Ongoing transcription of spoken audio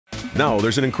Now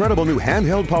there's an incredible new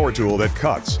handheld power tool that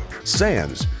cuts,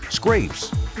 sands,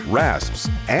 scrapes, rasps,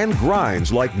 and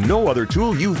grinds like no other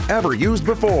tool you've ever used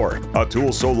before. A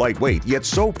tool so lightweight yet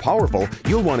so powerful,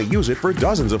 you'll want to use it for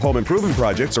dozens of home improvement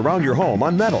projects around your home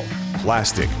on metal,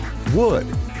 plastic, wood,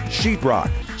 sheetrock,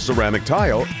 ceramic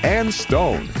tile, and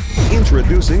stone.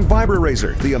 Introducing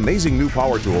VibraRazer, the amazing new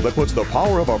power tool that puts the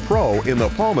power of a pro in the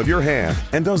palm of your hand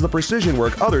and does the precision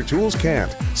work other tools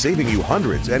can't, saving you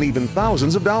hundreds and even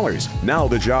thousands of dollars. Now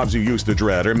the jobs you used to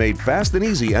dread are made fast and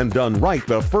easy and done right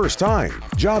the first time.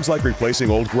 Jobs like replacing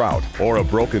old grout or a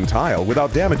broken tile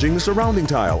without damaging the surrounding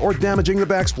tile or damaging the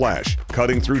backsplash,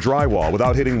 cutting through drywall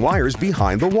without hitting wires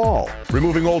behind the wall,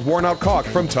 removing old worn-out caulk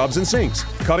from tubs and sinks,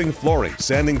 cutting flooring,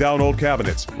 sanding down old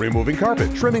cabinets, removing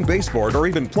carpet, trimming baseboard, or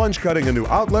even plunge cutting a new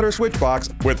outlet or switch box.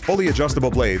 With fully adjustable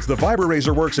blades, the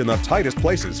VibraRazer works in the tightest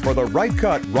places for the right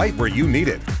cut right where you need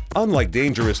it. Unlike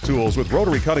dangerous tools with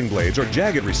rotary cutting blades or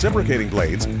jagged reciprocating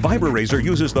blades, VibraRazer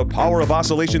uses the power of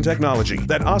oscillation technology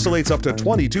that oscillates up to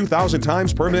 22,000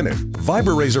 times per minute.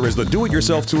 VibraRazer is the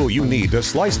do-it-yourself tool you need to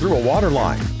slice through a water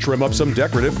line, trim up some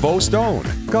decorative faux stone,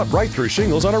 cut right through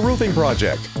shingles on a roofing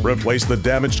project, replace the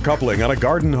damaged coupling on a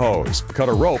garden hose, cut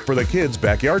a rope for the kids'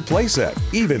 backyard playset,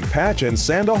 even patch and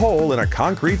sand a hole in a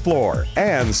concrete floor,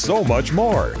 and so much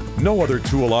more. No other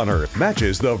tool on earth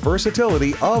matches the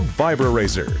versatility of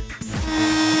VibraRazer.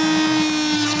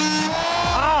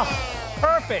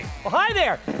 Perfect. Well, hi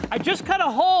there. I just cut a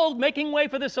hole making way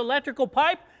for this electrical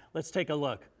pipe. Let's take a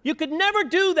look. You could never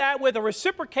do that with a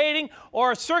reciprocating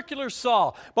or a circular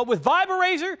saw, but with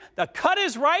VibraRazer, the cut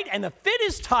is right and the fit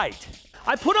is tight.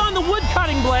 I put on the wood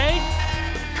cutting blade.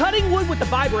 Cutting wood with the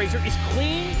VibraRazer is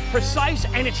clean, precise,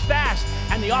 and it's fast,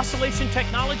 and the oscillation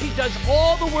technology does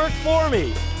all the work for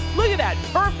me. Look at that,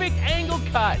 perfect angle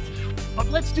cut. But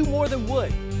let's do more than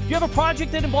wood. Do you have a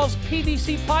project that involves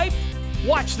PVC pipe?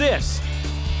 Watch this.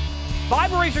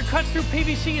 VibraRazer cuts through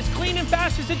PVC as clean and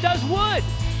fast as it does wood.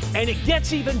 And it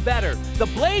gets even better. The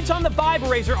blades on the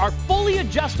VibraRazer are fully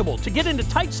adjustable to get into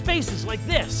tight spaces like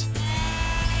this.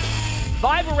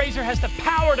 VibraRazer has the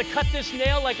power to cut this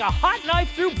nail like a hot knife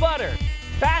through butter.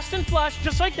 Fast and flush,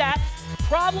 just like that.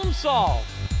 Problem solved.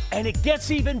 And it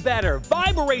gets even better.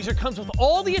 VibraRazer comes with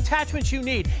all the attachments you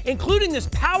need, including this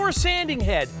power sanding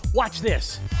head. Watch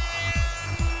this.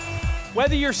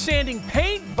 Whether you're sanding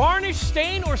paint, varnish,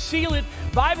 stain, or seal it,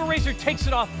 VibraRazer takes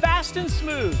it off fast and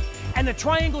smooth. And the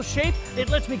triangle shape, it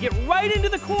lets me get right into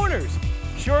the corners.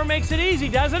 Sure makes it easy,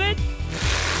 doesn't it?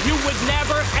 You would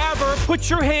never, ever put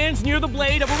your hands near the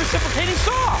blade of a reciprocating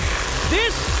saw.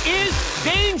 This is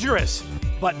dangerous.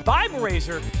 But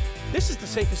VibraRazer, this is the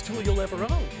safest tool you'll ever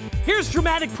own. Here's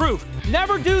dramatic proof.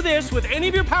 Never do this with any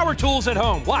of your power tools at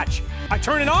home. Watch. I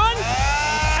turn it on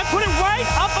and put it right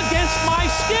up against my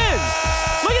skin.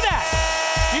 Look at that.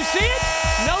 You see it?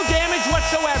 No damage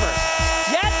whatsoever.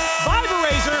 Yet,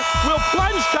 VibraRazer will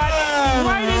plunge cut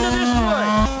right into this wood.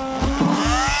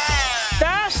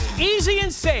 Fast, easy,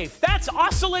 and safe. That's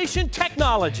oscillation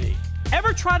technology.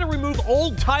 Ever try to remove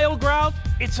old tile grout?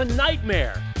 It's a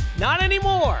nightmare. Not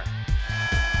anymore.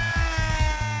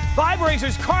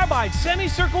 VibraRazer's carbide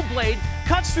semicircle blade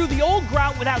cuts through the old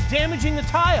grout without damaging the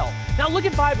tile. Now look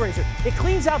at VibraRazer. It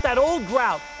cleans out that old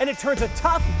grout and it turns a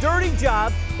tough, dirty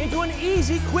job into an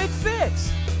easy, quick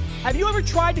fix. Have you ever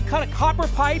tried to cut a copper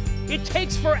pipe? It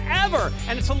takes forever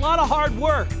and it's a lot of hard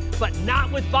work, but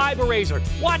not with VibraRazer.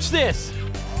 Watch this.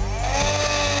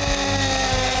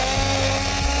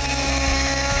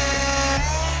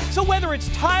 So whether it's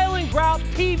tile and grout,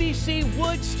 PVC,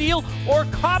 wood, steel, or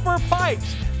copper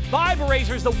pipes,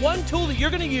 VibraRazer is the one tool that you're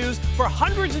going to use for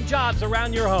hundreds of jobs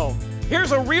around your home.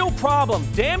 Here's a real problem.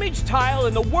 Damaged tile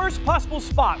in the worst possible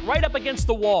spot, right up against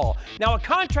the wall. Now a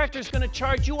contractor's going to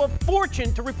charge you a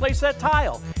fortune to replace that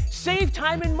tile. Save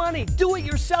time and money. Do it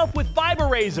yourself with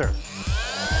VibraRazer.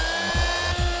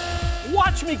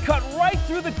 Watch me cut right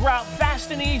through the grout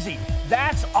fast and easy.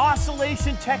 That's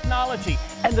oscillation technology.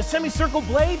 And the semicircle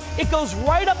blade, it goes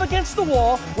right up against the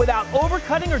wall without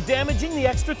overcutting or damaging the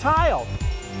extra tile.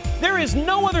 There is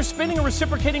no other spinning or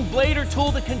reciprocating blade or tool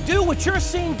that can do what you're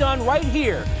seeing done right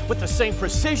here with the same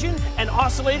precision and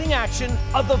oscillating action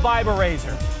of the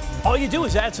VibraRazer. All you do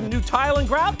is add some new tile and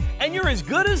grout and you're as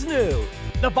good as new.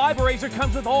 The VibraRazer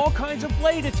comes with all kinds of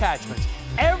blade attachments.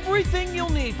 Everything you'll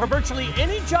need for virtually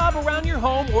any job around your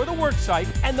home or the work site,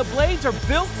 and the blades are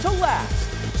built to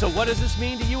last. So what does this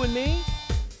mean to you and me?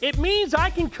 It means I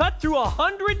can cut through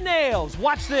 100 nails.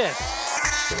 Watch this.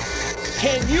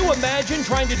 Can you imagine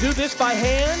trying to do this by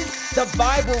hand? The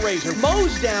VibraRazer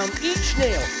mows down each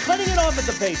nail, cutting it off at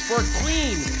the base for a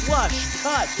clean, flush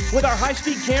cut. With our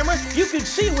high-speed camera, you can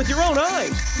see it with your own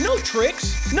eyes. No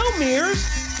tricks, no mirrors.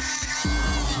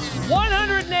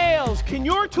 100 nails. Can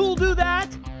your tool do that?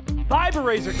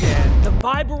 VibraRazer can. The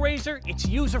VibraRazer, it's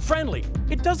user-friendly.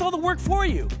 It does all the work for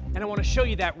you. And I want to show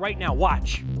you that right now.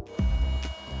 Watch.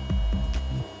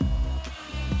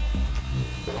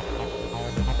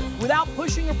 Without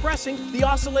pushing or pressing, the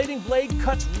oscillating blade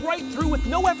cuts right through with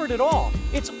no effort at all.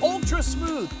 It's ultra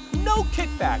smooth, no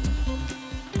kickback.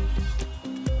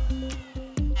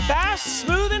 Fast,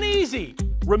 smooth, and easy.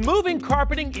 Removing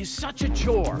carpeting is such a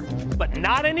chore, but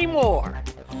not anymore.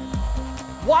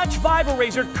 Watch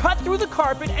VibraRazer cut through the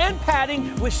carpet and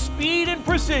padding with speed and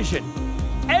precision.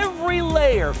 Every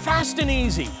layer, fast and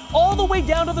easy, all the way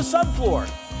down to the subfloor.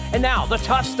 And now, the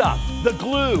tough stuff, the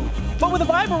glue. But with a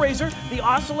VibraRazer, the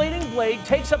oscillating blade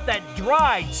takes up that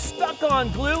dried,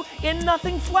 stuck-on glue in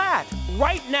nothing flat.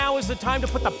 Right now is the time to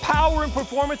put the power and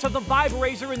performance of the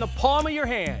VibraRazer in the palm of your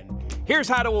hand. Here's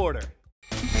how to order.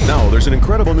 Now there's an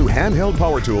incredible new handheld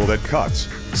power tool that cuts,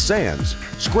 sands,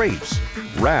 scrapes,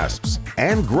 rasps,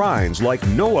 and grinds like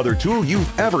no other tool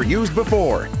you've ever used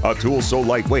before. A tool so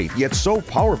lightweight yet so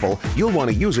powerful, you'll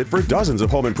want to use it for dozens of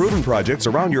home improvement projects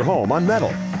around your home on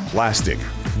metal, plastic,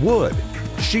 wood,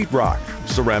 sheetrock,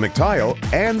 ceramic tile,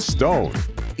 and stone.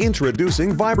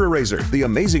 Introducing VibraRazer, the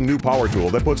amazing new power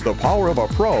tool that puts the power of a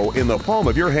pro in the palm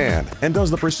of your hand and does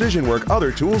the precision work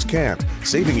other tools can't,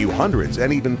 saving you hundreds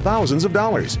and even thousands of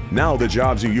dollars. Now the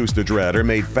jobs you used to dread are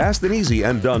made fast and easy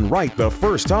and done right the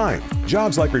first time.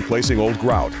 Jobs like replacing old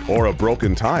grout or a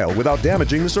broken tile without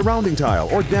damaging the surrounding tile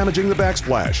or damaging the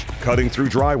backsplash, cutting through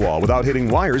drywall without hitting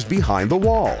wires behind the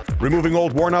wall, removing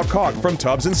old worn-out caulk from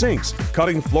tubs and sinks,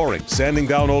 cutting flooring, sanding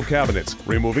down old cabinets,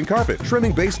 removing carpet,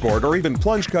 trimming baseboard, or even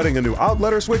plunge cutting a new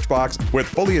outlet or switch box. With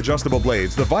fully adjustable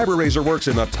blades, the VibraRazer works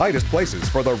in the tightest places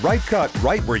for the right cut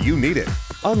right where you need it.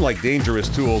 Unlike dangerous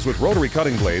tools with rotary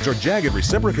cutting blades or jagged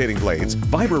reciprocating blades,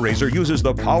 VibraRazer uses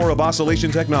the power of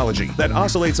oscillation technology that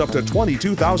oscillates up to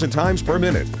 22,000 times per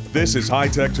minute. This is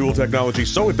high-tech tool technology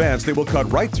so advanced it will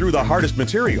cut right through the hardest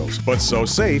materials, but so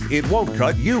safe it won't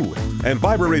cut you. And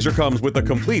VibraRazer comes with the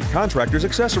complete contractor's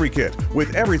accessory kit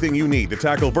with everything you need to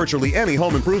tackle virtually any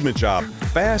home improvement job,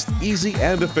 fast, easy,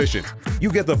 and efficient.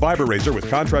 You get the VibraRazer with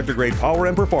contractor-grade power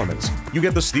and performance. You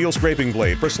get the steel scraping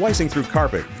blade for slicing through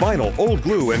carpet, vinyl, old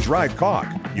glue, and dried caulk.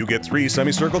 You get 3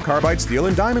 semicircle carbide steel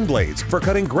and diamond blades for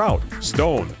cutting grout,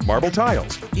 stone, marble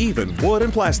tiles, even wood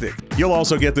and plastic. You'll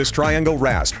also get this triangle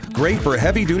rasp, great for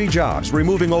heavy-duty jobs,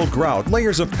 removing old grout,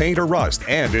 layers of paint or rust,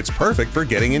 and it's perfect for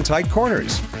getting in tight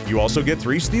corners. You also get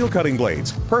 3 steel cutting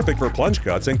blades, perfect for plunge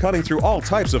cuts and cutting through all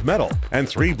types of metal, and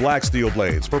 3 black steel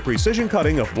blades for precision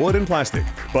cutting of wood and plastic.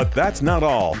 But that's not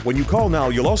all. When you call now,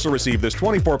 you'll also receive this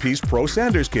 24-piece Pro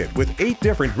Sanders Kit with 8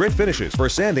 different grit finishes for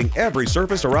sanding every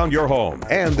surface around your home,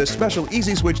 and this special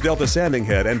Easy Switch Delta sanding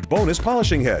head and bonus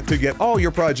polishing head to get all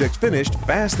your projects finished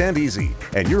fast and easy.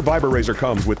 And your VibraRazer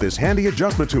comes with this handy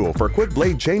adjustment tool for quick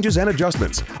blade changes and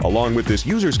adjustments, along with this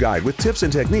user's guide with tips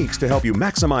and techniques to help you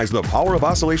maximize the power of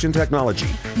oscillation technology.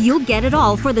 You'll get it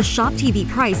all for the Shop TV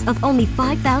price of only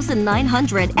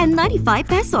 5,995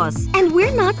 pesos. And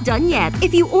we're not done yet.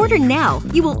 If you order now,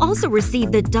 you will also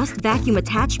receive the dust vacuum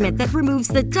attachment that removes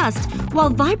the dust while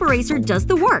VibraRazer does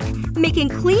the work, making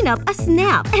cleanup a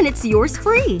snap, and it's yours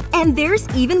free. And there's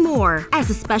even more. As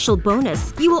a special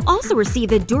bonus, you will also receive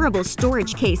the durable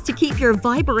storage case to keep your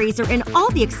VibraRazer and all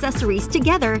the accessories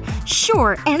together,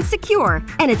 sure and secure.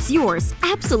 And it's yours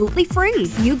absolutely free.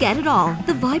 You get it all.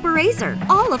 The VibraRazer,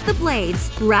 all of the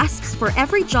blades, rasps for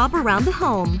every job around the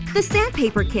home, the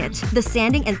sandpaper kit, the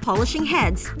sanding and polishing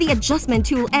heads, the adjustment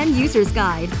tool and user's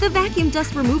guide, the vacuum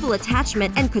dust removal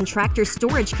attachment and contractor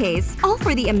storage case, all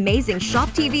for the amazing Shop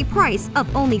TV price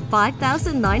of only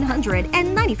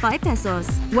 5,995 pesos.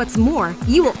 What's more,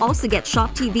 you will also get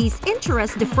Shop TV's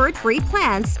interest deferred free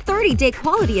plans, 30-day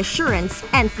quality assurance,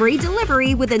 and free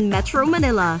delivery within Metro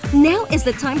Manila. Now is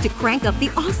the time to crank up the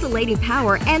oscillating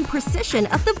power and precision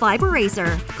of the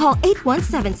VibraRazer. Call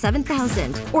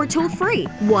 817-7000 or toll free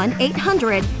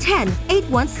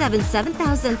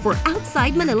 1-800-10-817-7000 for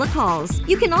outside Manila calls.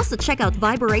 You can also check out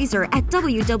VibraRazer at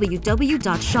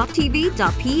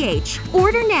www.shoptv.ph.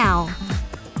 Order now.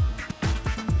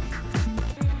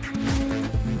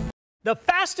 The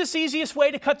fastest, easiest way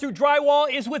to cut through drywall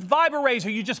is with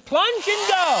VibraRazer. You just plunge and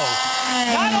go.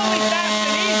 Not only fast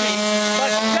and easy, but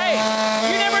safe.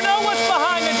 You never know what's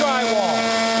behind the drywall.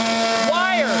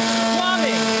 Wires,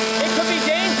 plumbing, it could be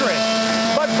dangerous.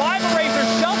 But VibraRazer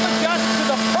self-adjusts to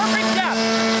the perfect depth.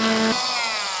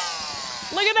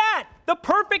 Look at that, the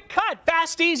perfect cut,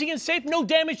 fast fast, easy, and safe. No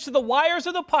damage to the wires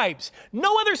or the pipes.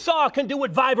 No other saw can do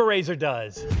what VibraRazer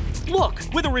does. Look,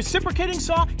 with a reciprocating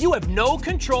saw, you have no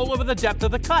control over the depth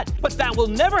of the cut. But that will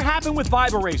never happen with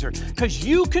VibraRazer, because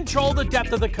you control the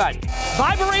depth of the cut.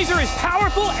 VibraRazer is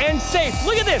powerful and safe.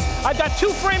 Look at this. I've got 2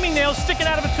 framing nails sticking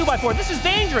out of a 2x4. This is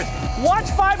dangerous. Watch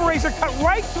VibraRazer cut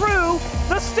right through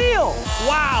the steel.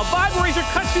 Wow, VibraRazer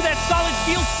cuts through that solid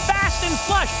steel fast and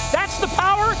flush. That's the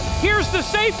power. Here's the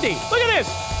safety. Look at this.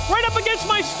 Right up against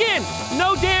my skin.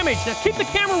 No damage. Now keep the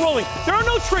camera rolling. There are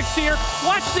no tricks here.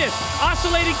 Watch this.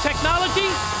 Oscillating technology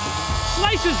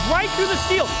slices right through the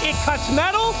steel. It cuts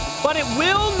metal, but it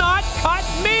will not cut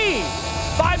me.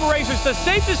 VibraRazer is the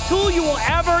safest tool you will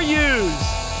ever use.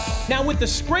 Now with the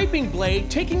scraping blade,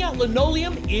 taking out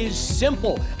linoleum is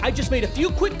simple. I just made a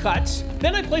few quick cuts,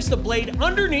 then I place the blade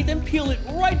underneath and peel it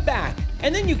right back.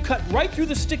 And then you cut right through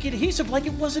the sticky adhesive like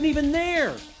it wasn't even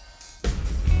there.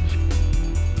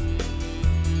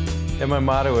 And my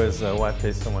motto is, why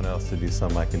pay someone else to do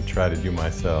something I can try to do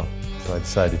myself? So I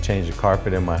decided to change the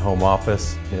carpet in my home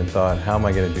office and thought, how am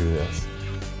I going to do this?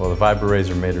 Well, the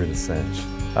VibraRazer made her the cinch.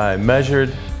 I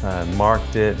measured,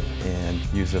 marked it, and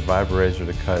used a VibraRazer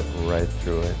to cut right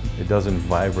through it. It doesn't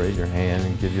vibrate your hand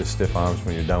and give you stiff arms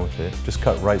when you're done with it. Just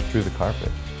cut right through the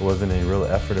carpet. There wasn't any real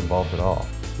effort involved at all.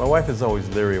 My wife is always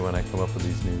leery when I come up with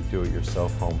these new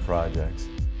do-it-yourself home projects.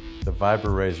 The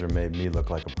VibraRazer made me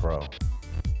look like a pro.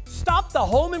 Stop the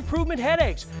home improvement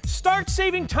headaches. Start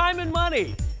saving time and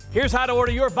money. Here's how to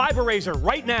order your VibraRazer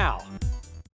right now.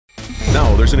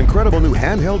 Now there's an incredible new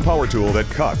handheld power tool that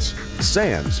cuts,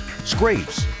 sands,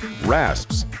 scrapes,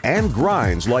 rasps, and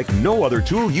grinds like no other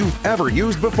tool you've ever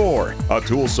used before. A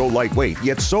tool so lightweight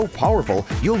yet so powerful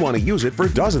you'll want to use it for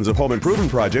dozens of home improvement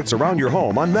projects around your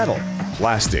home on metal,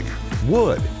 plastic,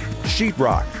 wood,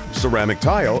 sheetrock, ceramic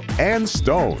tile, and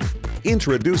stone.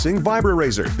 Introducing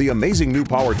VibraRazer, the amazing new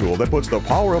power tool that puts the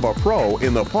power of a pro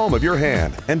in the palm of your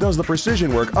hand and does the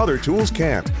precision work other tools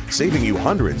can't, saving you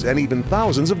hundreds and even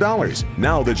thousands of dollars.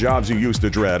 Now the jobs you used to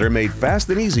dread are made fast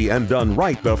and easy and done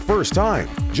right the first time.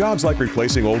 Jobs like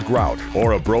replacing old grout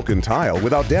or a broken tile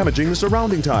without damaging the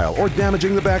surrounding tile or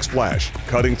damaging the backsplash,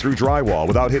 cutting through drywall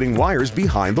without hitting wires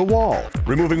behind the wall,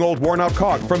 removing old worn-out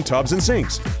caulk from tubs and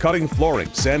sinks, cutting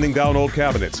flooring, sanding down old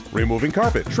cabinets, removing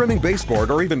carpet, trimming baseboard,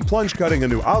 or even plunge cutting a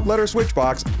new outlet or switch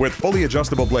box. With fully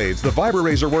adjustable blades, the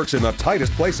VibraRazer works in the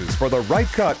tightest places for the right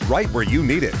cut right where you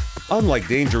need it. Unlike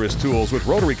dangerous tools with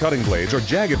rotary cutting blades or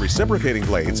jagged reciprocating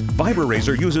blades,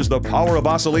 VibraRazer uses the power of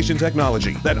oscillation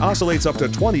technology that oscillates up to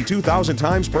 22,000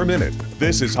 times per minute.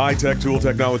 This is high-tech tool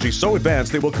technology so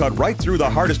advanced it will cut right through the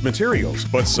hardest materials,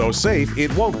 but so safe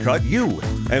it won't cut you.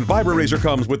 And VibraRazer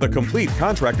comes with the complete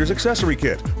contractor's accessory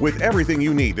kit with everything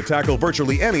you need to tackle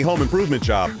virtually any home improvement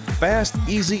job, fast,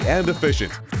 easy, and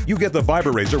efficient. You get the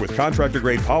VibraRazer with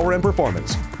contractor-grade power and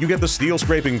performance. You get the steel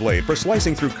scraping blade for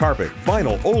slicing through carpet,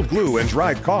 vinyl, old glue, and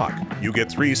dried caulk. You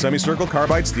get 3 semicircle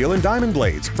carbide steel and diamond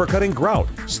blades for cutting grout,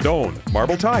 stone,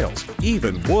 marble tiles,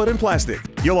 even wood and plastic.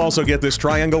 You'll also get this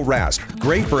triangle rasp,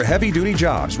 great for heavy-duty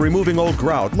jobs, removing old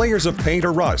grout, layers of paint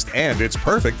or rust, and it's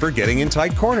perfect for getting in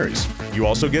tight corners. You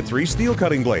also get 3 steel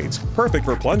cutting blades, perfect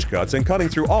for plunge cuts and cutting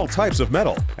through all types of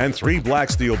metal, and 3 black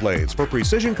steel blades for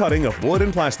precision cutting of wood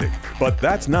and plastic. But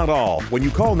that's not all. When you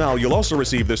call now, you'll also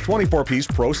receive this 24-piece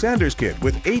Pro Sanders Kit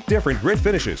with 8 different grit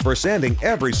finishes for sanding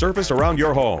every surface around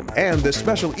your home, and this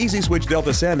special Easy Switch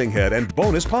Delta sanding head and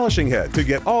bonus polishing head to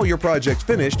get all your projects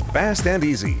finished fast and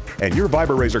easy. And your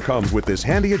VibraRazer comes with this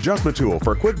handy adjustment tool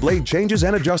for quick blade changes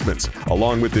and adjustments,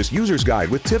 along with this user's guide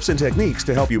with tips and techniques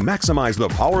to help you maximize the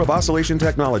power of oscillation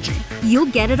technology. You'll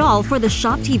get it all for the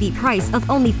Shop TV price of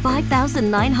only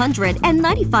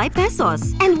 5,995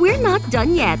 pesos. And we're not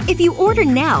done yet. If you order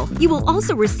now, you will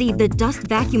also receive the dust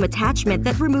vacuum attachment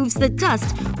that removes the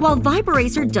dust while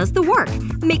VibraRazer does the work,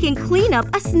 making cleanup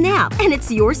a snap, and it's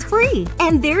yours free.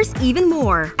 And there's even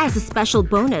more. As a special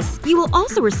bonus, you will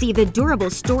also receive a durable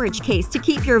storage case to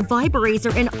keep your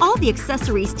VibraRazer and all the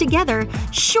accessories together,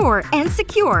 sure and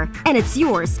secure. And it's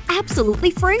yours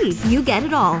absolutely free. You get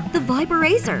it all. The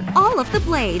VibraRazer, all of the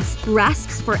blades,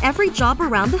 rasps for every job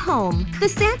around the home, the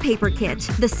sandpaper kit,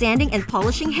 the sanding and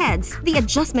polishing heads, the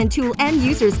adjustment tool and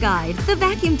user's guide, the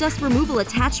vacuum dust removal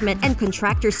attachment and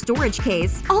contractor storage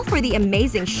case, all for the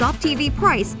amazing Shop TV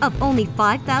price of only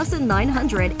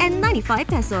 5,995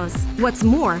 pesos. What's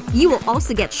more, you will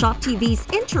also get Shop TV's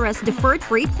interest deferred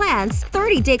free plans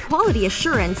 30-day quality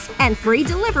assurance, and free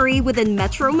delivery within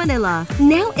Metro Manila.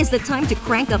 Now is the time to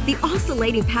crank up the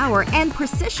oscillating power and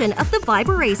precision of the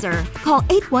VibraRazer. Call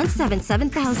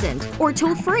 817-7000 or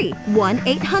toll-free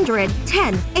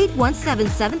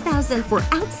 1-800-10-817-7000 for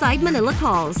outside Manila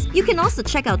calls. You can also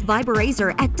check out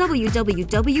VibraRazer at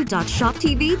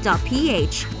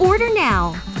www.shoptv.ph. Order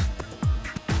now!